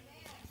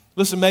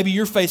 Listen, maybe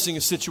you're facing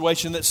a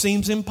situation that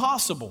seems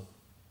impossible.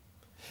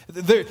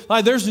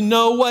 There's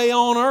no way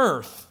on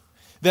earth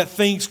that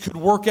things could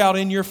work out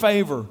in your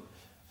favor.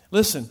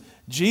 Listen,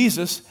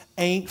 Jesus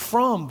ain't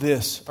from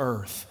this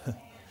earth.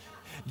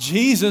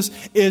 Jesus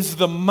is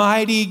the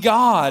mighty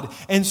God,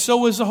 and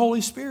so is the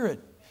Holy Spirit.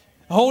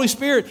 The Holy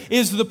Spirit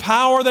is the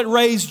power that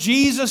raised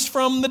Jesus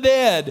from the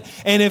dead.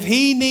 And if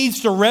He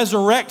needs to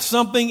resurrect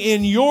something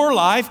in your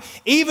life,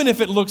 even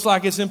if it looks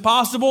like it's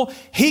impossible,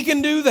 He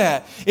can do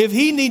that. If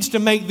He needs to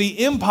make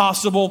the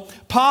impossible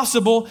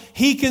possible,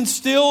 He can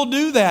still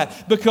do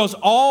that, because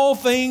all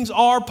things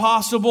are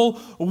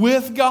possible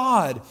with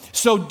God.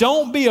 So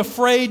don't be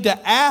afraid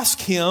to ask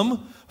Him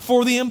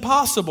for the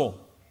impossible.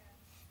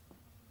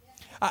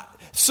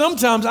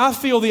 Sometimes I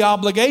feel the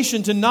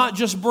obligation to not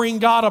just bring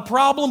God a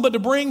problem, but to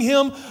bring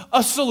Him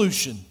a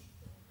solution.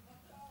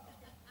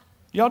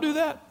 Y'all do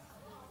that?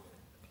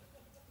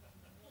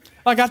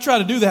 Like, I try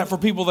to do that for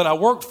people that I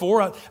worked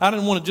for. I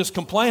didn't want to just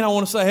complain. I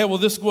want to say, hey, well,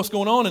 this is what's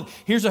going on, and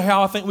here's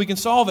how I think we can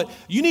solve it.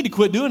 You need to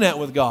quit doing that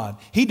with God.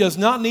 He does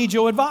not need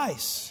your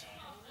advice.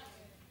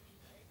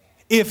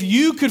 If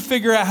you could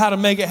figure out how to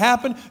make it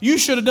happen, you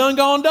should have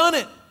done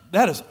it.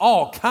 That is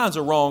all kinds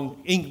of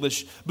wrong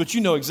English, but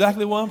you know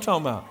exactly what I'm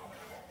talking about.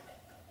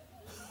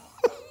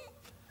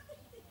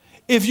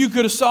 If you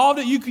could have solved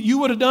it, you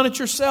would have done it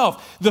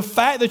yourself. The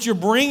fact that you're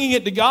bringing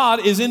it to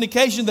God is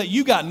indication that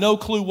you got no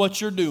clue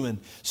what you're doing.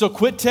 So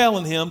quit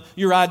telling Him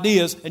your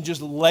ideas and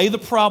just lay the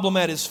problem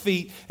at His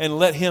feet and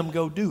let Him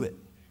go do it.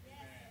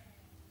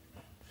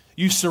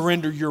 You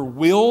surrender your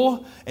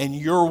will and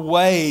your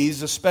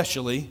ways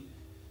especially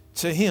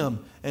to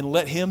Him and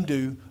let Him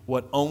do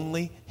what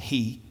only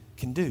He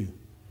can do.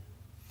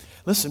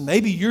 Listen,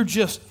 maybe you're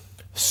just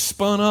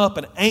spun up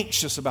and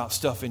anxious about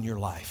stuff in your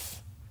life.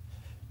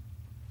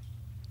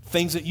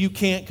 Things that you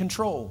can't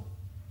control.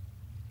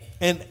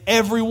 And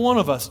every one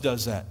of us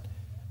does that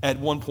at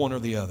one point or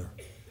the other.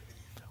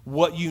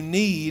 What you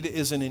need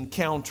is an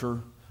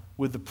encounter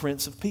with the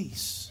Prince of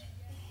Peace.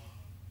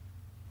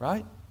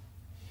 Right?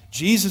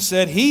 Jesus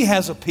said He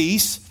has a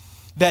peace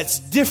that's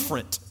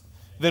different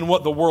than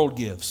what the world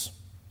gives.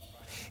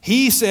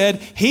 He said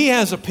He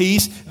has a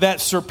peace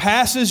that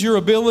surpasses your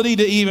ability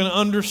to even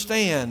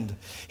understand.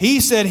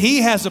 He said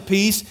He has a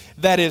peace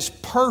that is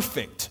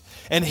perfect.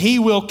 And He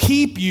will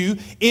keep you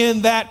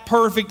in that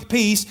perfect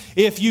peace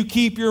if you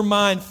keep your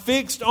mind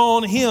fixed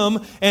on Him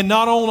and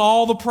not on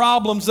all the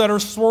problems that are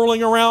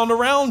swirling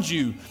around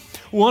you.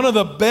 One of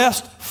the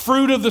best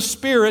fruit of the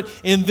Spirit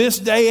in this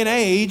day and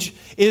age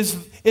is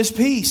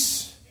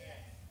peace.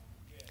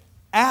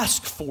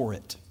 Ask for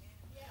it.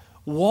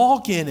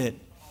 Walk in it.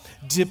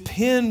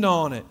 Depend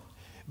on it.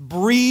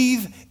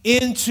 Breathe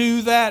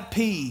into that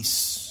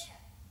peace.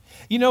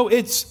 You know,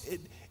 it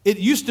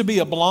used to be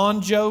a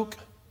blonde joke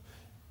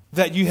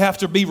that you have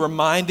to be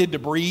reminded to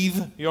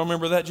breathe. You all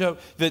remember that joke?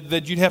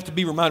 That you'd have to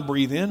be reminded,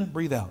 breathe in,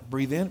 breathe out,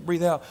 breathe in,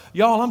 breathe out.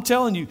 Y'all, I'm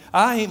telling you,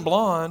 I ain't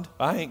blonde.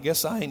 I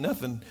ain't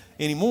nothing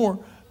anymore.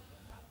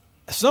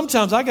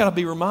 Sometimes I got to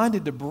be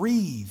reminded to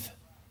breathe.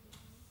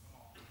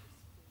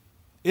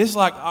 It's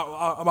like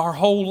our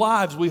whole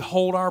lives we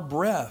hold our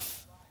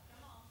breath.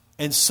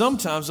 And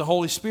sometimes the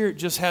Holy Spirit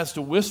just has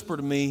to whisper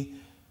to me,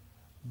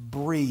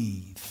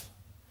 breathe.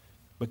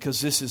 Because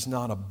this is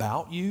not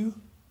about you.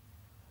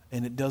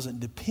 And it doesn't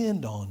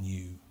depend on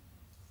you.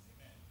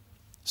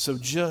 So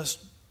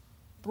just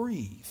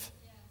breathe.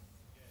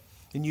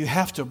 And you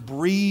have to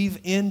breathe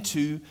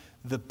into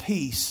the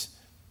peace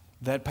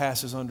that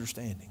passes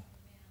understanding.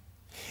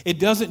 It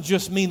doesn't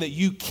just mean that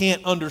you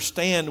can't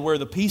understand where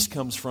the peace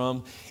comes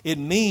from. It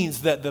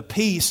means that the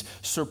peace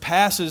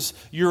surpasses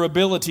your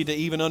ability to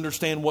even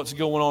understand what's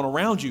going on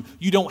around you.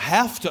 You don't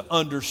have to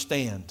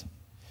understand.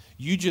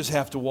 You just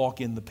have to walk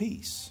in the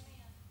peace.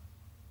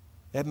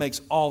 That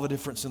makes all the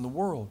difference in the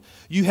world.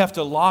 You have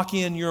to lock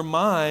in your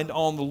mind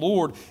on the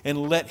Lord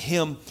and let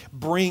Him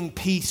bring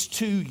peace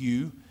to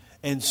you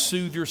and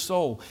soothe your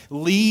soul.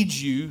 Lead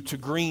you to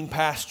green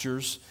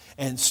pastures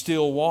and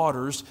still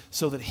waters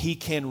so that He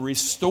can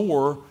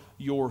restore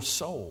your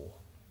soul,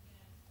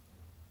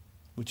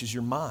 which is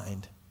your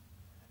mind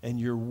and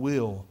your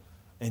will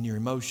and your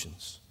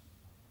emotions.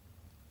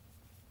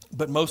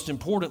 But most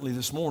importantly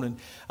this morning,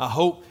 I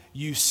hope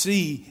you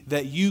see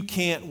that you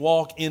can't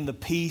walk in the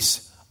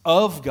peace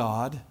of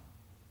God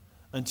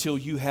until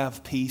you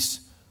have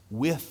peace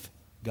with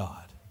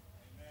God.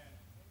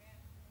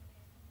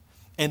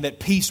 And that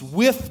peace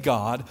with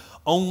God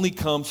only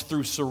comes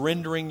through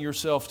surrendering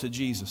yourself to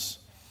Jesus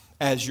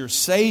as your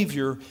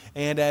Savior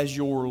and as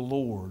your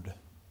Lord,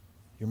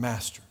 your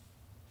Master.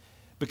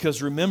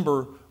 Because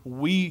remember,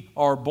 we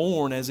are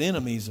born as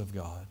enemies of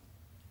God.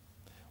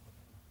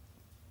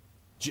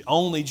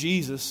 Only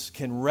Jesus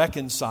can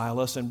reconcile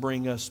us and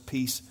bring us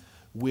peace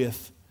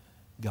with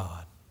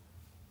God.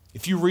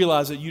 If you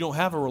realize that you don't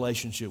have a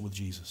relationship with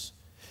Jesus,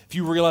 if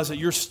you realize that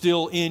you're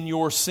still in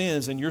your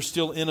sins and you're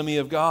still enemy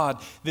of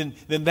God, then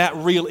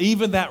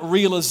even that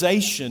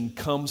realization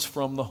comes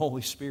from the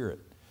Holy Spirit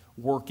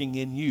working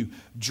in you,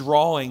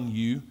 drawing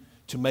you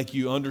to make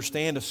you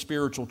understand a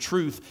spiritual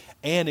truth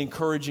and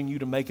encouraging you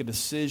to make a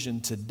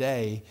decision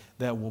today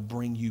that will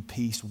bring you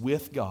peace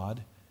with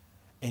God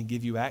and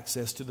give you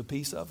access to the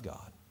peace of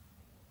God.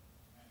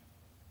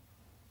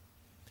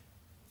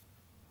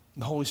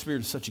 The Holy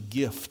Spirit is such a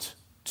gift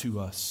to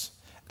us,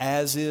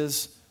 as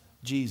is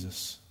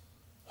Jesus,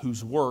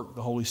 whose work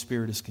the Holy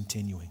Spirit is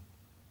continuing.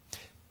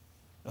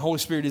 The Holy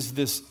Spirit is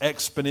this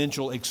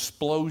exponential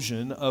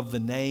explosion of the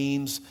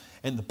names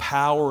and the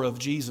power of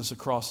Jesus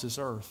across this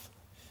earth.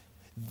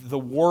 The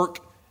work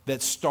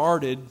that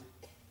started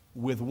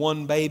with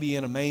one baby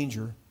in a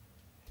manger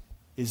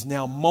is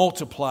now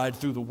multiplied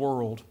through the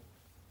world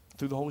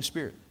through the Holy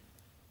Spirit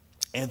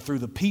and through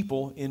the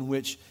people in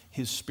which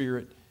His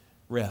Spirit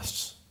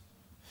rests.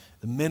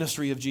 The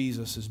ministry of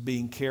Jesus is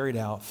being carried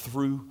out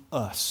through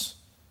us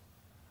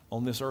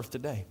on this earth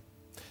today.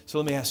 So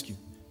let me ask you,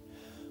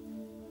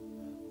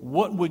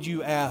 what would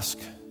you ask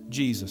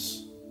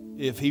Jesus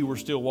if He were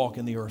still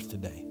walking the earth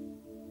today?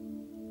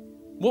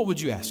 What would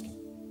you ask Him?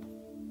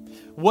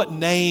 What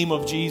name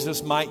of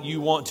Jesus might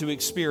you want to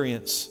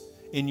experience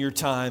in your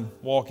time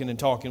walking and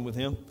talking with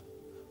Him?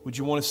 Would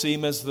you want to see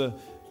Him as the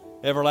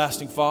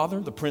everlasting Father,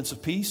 the Prince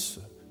of Peace,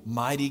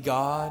 mighty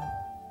God?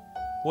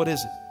 What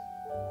is it?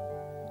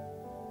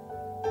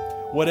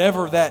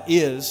 Whatever that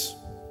is,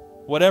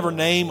 whatever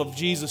name of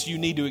Jesus you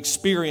need to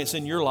experience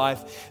in your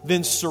life,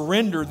 then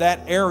surrender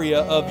that area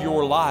of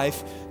your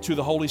life to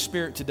the Holy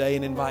Spirit today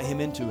and invite Him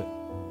into it.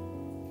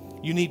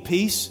 You need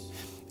peace?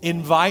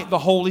 Invite the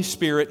Holy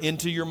Spirit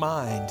into your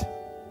mind.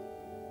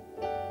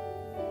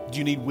 Do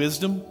you need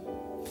wisdom?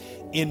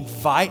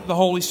 Invite the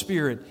Holy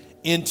Spirit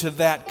into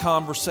that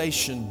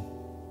conversation.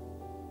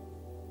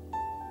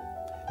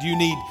 Do you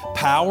need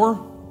power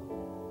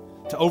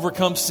to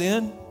overcome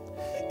sin?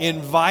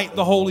 Invite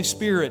the Holy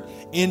Spirit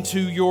into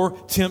your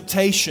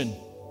temptation.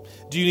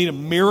 Do you need a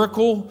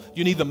miracle? Do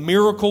you need the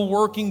miracle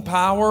working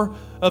power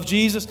of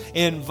Jesus?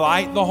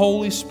 Invite the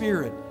Holy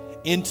Spirit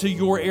into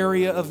your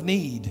area of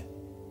need.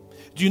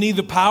 Do you need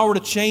the power to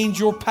change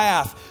your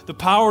path, the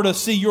power to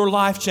see your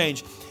life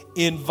change?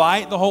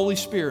 Invite the Holy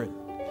Spirit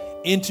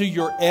into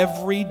your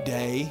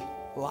everyday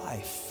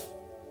life.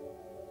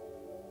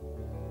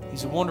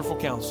 He's a wonderful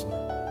counselor,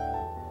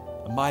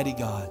 a mighty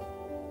God,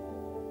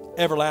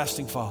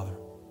 everlasting Father,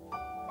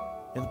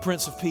 and the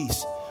Prince of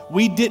Peace.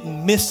 We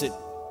didn't miss it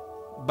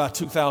by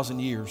 2,000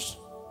 years.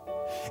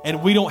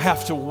 And we don't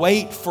have to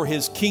wait for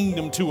His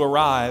kingdom to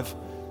arrive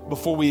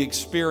before we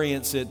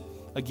experience it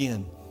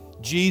again.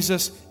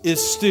 Jesus is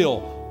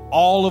still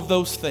all of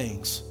those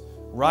things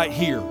right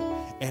here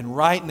and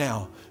right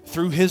now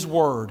through His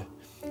Word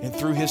and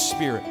through His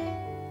Spirit.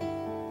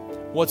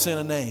 What's in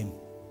a name?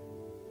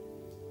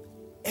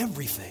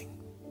 Everything.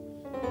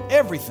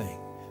 Everything.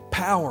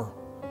 Power,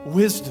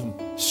 wisdom,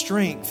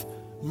 strength,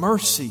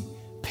 mercy,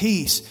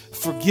 peace,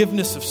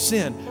 forgiveness of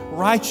sin,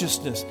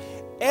 righteousness.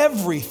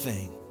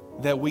 Everything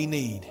that we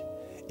need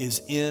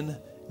is in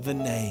the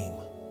name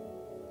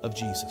of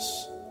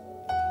Jesus.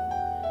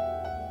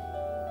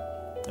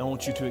 I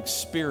want you to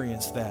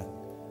experience that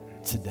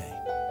today.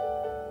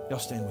 Y'all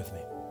stand with me.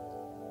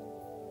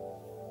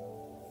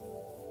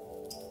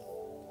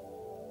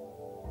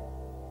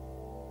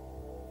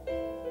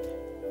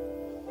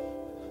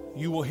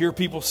 You will hear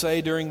people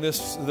say during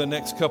the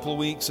next couple of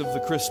weeks of the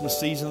Christmas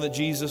season that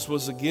Jesus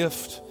was a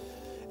gift,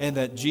 and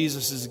that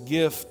Jesus is a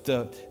gift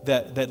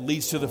that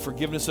leads to the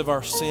forgiveness of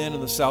our sin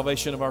and the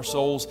salvation of our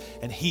souls.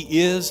 And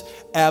He is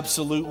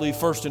absolutely,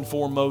 first and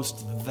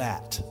foremost,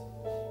 that.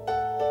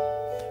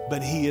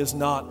 But He is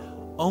not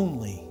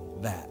only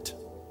that.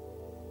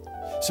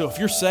 So if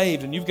you're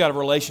saved and you've got a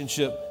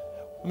relationship,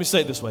 let me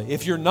say it this way.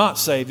 If you're not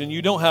saved and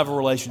you don't have a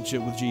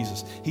relationship with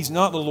Jesus, He's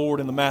not the Lord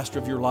and the Master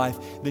of your life,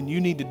 then you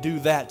need to do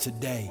that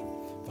today.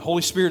 The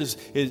Holy Spirit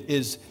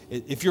is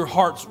if your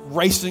heart's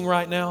racing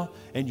right now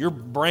and your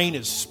brain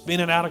is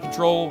spinning out of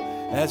control,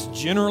 that's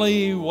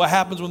generally what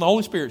happens when the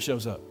Holy Spirit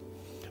shows up.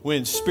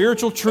 When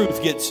spiritual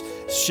truth gets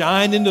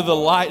shined into the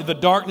light, the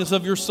darkness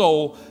of your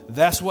soul,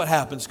 that's what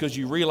happens, because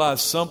you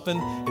realize something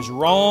is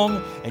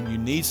wrong and you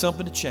need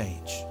something to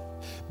change.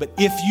 But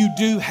if you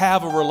do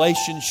have a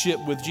relationship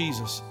with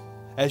Jesus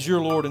as your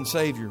Lord and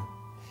Savior,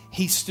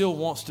 He still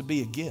wants to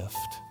be a gift.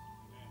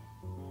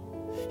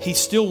 He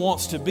still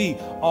wants to be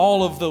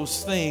all of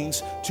those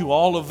things to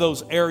all of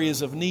those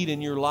areas of need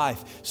in your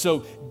life.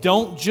 So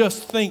don't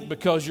just think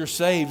because you're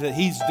saved that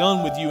He's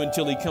done with you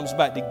until He comes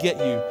back to get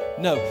you.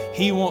 No,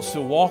 He wants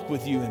to walk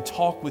with you and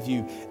talk with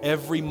you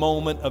every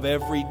moment of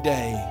every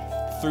day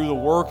through the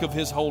work of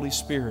His Holy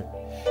Spirit.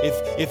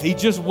 If He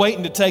just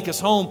waiting to take us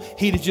home,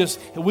 we'd have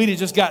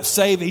just got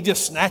saved, He'd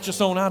just snatch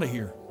us on out of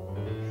here.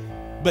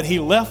 But He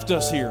left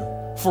us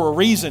here for a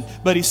reason.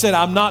 But He said,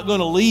 I'm not going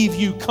to leave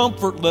you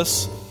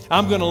comfortless.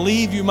 I'm going to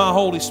leave you my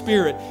Holy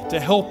Spirit to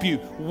help you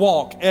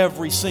walk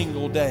every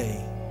single day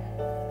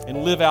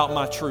and live out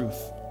my truth.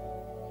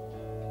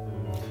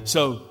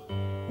 So,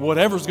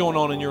 whatever's going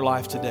on in your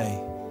life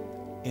today,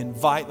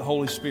 invite the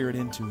Holy Spirit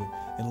into it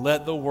and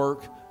let the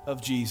work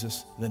of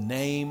Jesus, the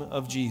name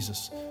of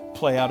Jesus,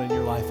 play out in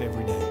your life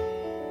every day.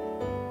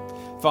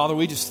 Father,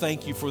 we just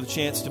thank You for the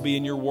chance to be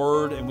in Your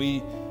Word, and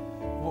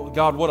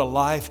God, what a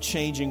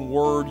life-changing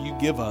Word You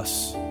give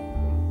us.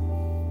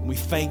 We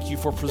thank You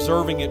for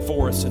preserving it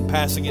for us and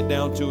passing it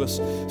down to us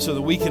so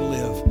that we can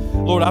live.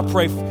 Lord, I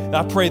pray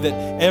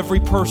that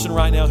every person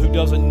right now who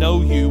doesn't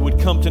know You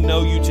would come to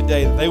know You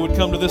today, that they would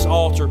come to this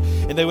altar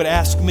and they would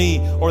ask me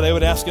or they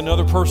would ask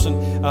another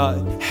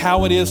person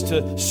how it is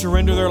to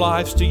surrender their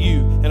lives to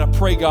You. And I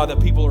pray, God, that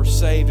people are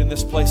saved in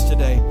this place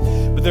today.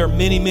 But there are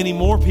many, many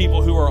more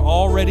people who are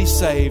already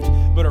saved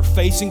but are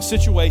facing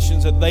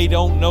situations that they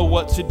don't know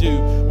what to do,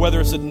 whether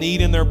it's a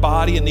need in their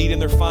body, a need in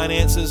their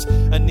finances,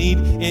 a need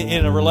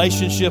in a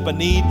relationship, a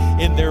need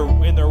in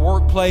their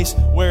workplace,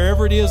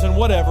 wherever it is and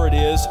whatever it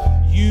is.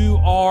 You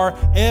are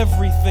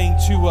everything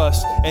to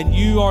us, and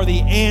You are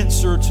the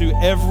answer to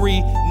every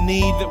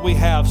need that we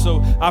have.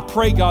 So I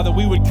pray, God, that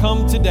we would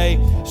come today,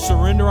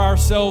 surrender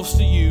ourselves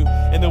to You,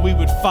 and that we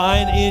would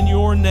find in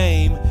Your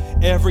name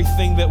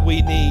everything that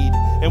we need.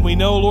 And we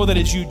know, Lord, that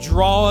as You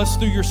draw us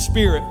through Your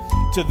Spirit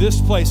to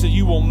this place, that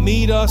You will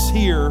meet us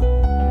here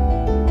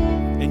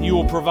and You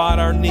will provide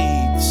our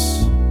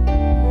needs.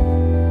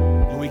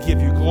 And we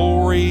give You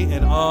glory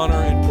and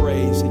honor and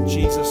praise in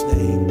Jesus'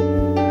 name.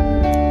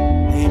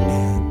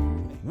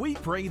 We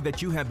pray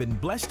that you have been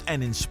blessed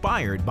and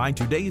inspired by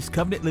today's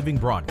Covenant Living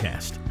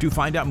broadcast. To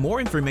find out more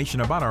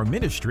information about our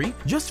ministry,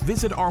 just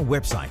visit our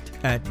website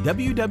at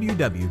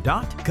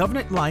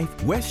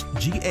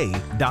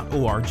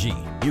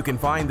www.covenantlifewestga.org. You can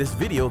find this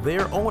video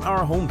there on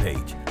our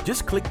homepage.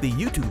 Just click the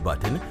YouTube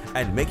button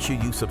and make sure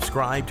you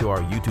subscribe to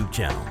our YouTube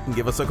channel.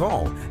 Give us a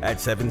call at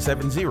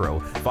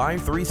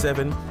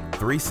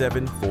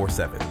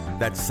 770-537-3747.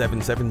 That's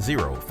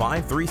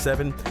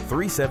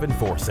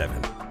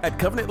 770-537-3747. At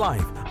Covenant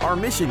Life, our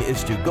mission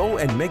is to go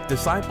and make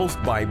disciples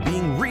by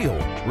being real,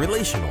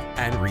 relational,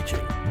 and reaching.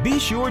 Be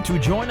sure to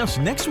join us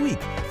next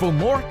week for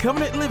more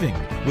Covenant Living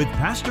with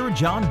Pastor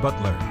John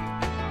Butler.